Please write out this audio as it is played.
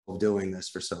doing this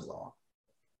for so long.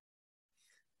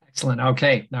 Excellent.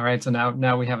 Okay. All right. So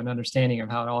now we have an understanding of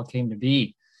how it all came to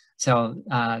be. So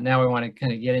now we want to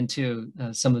kind of get into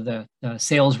some of the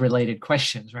sales related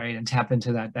questions, right? And tap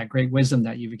into that great wisdom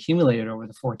that you've accumulated over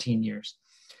the 14 years.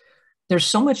 There's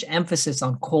so much emphasis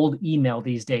on cold email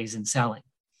these days in selling.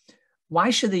 Why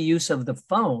should the use of the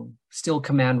phone still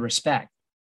command respect?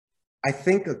 I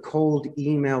think a cold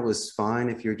email is fine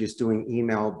if you're just doing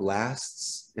email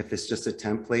blasts, if it's just a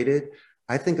templated.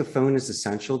 I think a phone is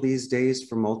essential these days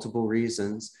for multiple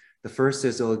reasons. The first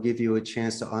is it'll give you a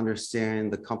chance to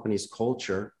understand the company's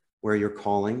culture where you're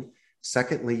calling.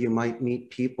 Secondly, you might meet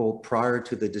people prior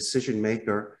to the decision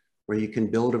maker where you can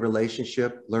build a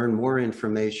relationship, learn more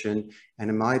information, and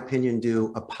in my opinion,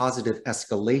 do a positive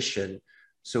escalation.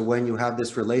 So when you have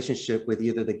this relationship with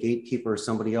either the gatekeeper or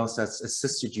somebody else that's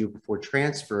assisted you before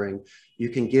transferring, you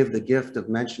can give the gift of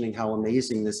mentioning how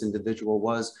amazing this individual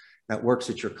was that works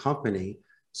at your company.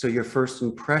 So your first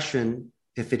impression,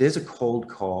 if it is a cold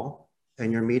call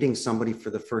and you're meeting somebody for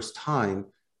the first time,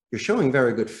 you're showing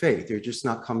very good faith. You're just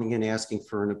not coming in asking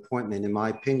for an appointment. In my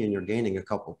opinion, you're gaining a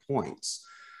couple points.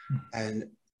 And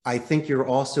I think you're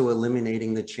also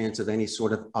eliminating the chance of any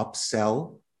sort of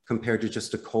upsell compared to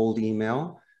just a cold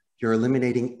email. You're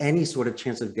eliminating any sort of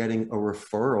chance of getting a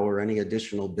referral or any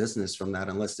additional business from that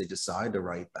unless they decide to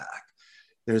write back.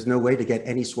 There's no way to get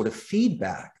any sort of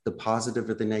feedback, the positive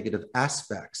or the negative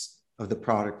aspects of the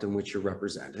product in which you're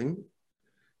representing.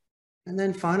 And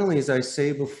then finally, as I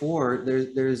say before,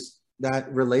 there's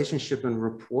that relationship and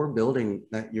rapport building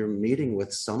that you're meeting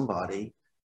with somebody.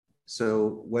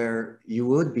 So where you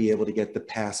would be able to get the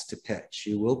pass to pitch,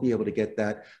 you will be able to get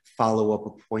that follow-up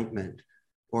appointment,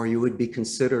 or you would be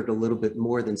considered a little bit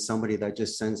more than somebody that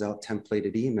just sends out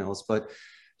templated emails. But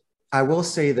I will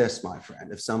say this, my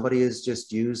friend, if somebody is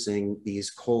just using these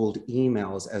cold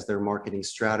emails as their marketing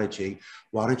strategy,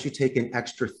 why don't you take an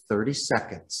extra 30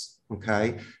 seconds,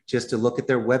 okay, just to look at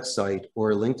their website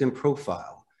or LinkedIn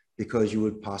profile, because you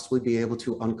would possibly be able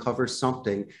to uncover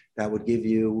something that would give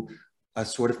you a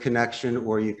sort of connection,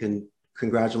 or you can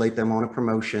congratulate them on a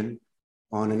promotion,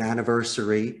 on an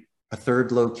anniversary, a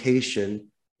third location.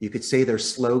 You could say their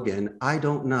slogan, I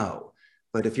don't know.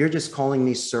 But if you're just calling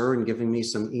me sir and giving me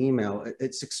some email,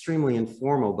 it's extremely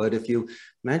informal. But if you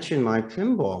mention my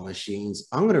pinball machines,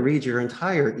 I'm going to read your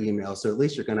entire email. So at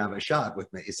least you're going to have a shot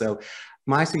with me. So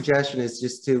my suggestion is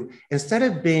just to, instead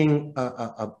of being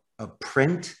a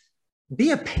print,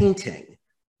 be a painting.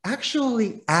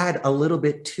 Actually add a little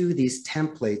bit to these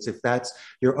templates if that's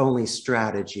your only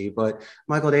strategy. But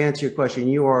Michael, to answer your question,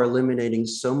 you are eliminating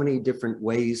so many different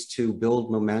ways to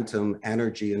build momentum,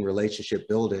 energy, and relationship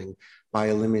building by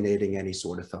eliminating any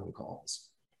sort of phone calls.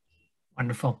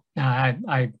 Wonderful.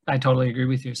 I totally agree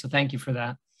with you. So thank you for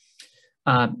that.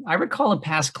 I recall a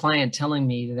past client telling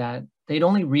me that they'd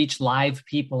only reach live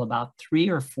people about 3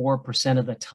 or 4% of the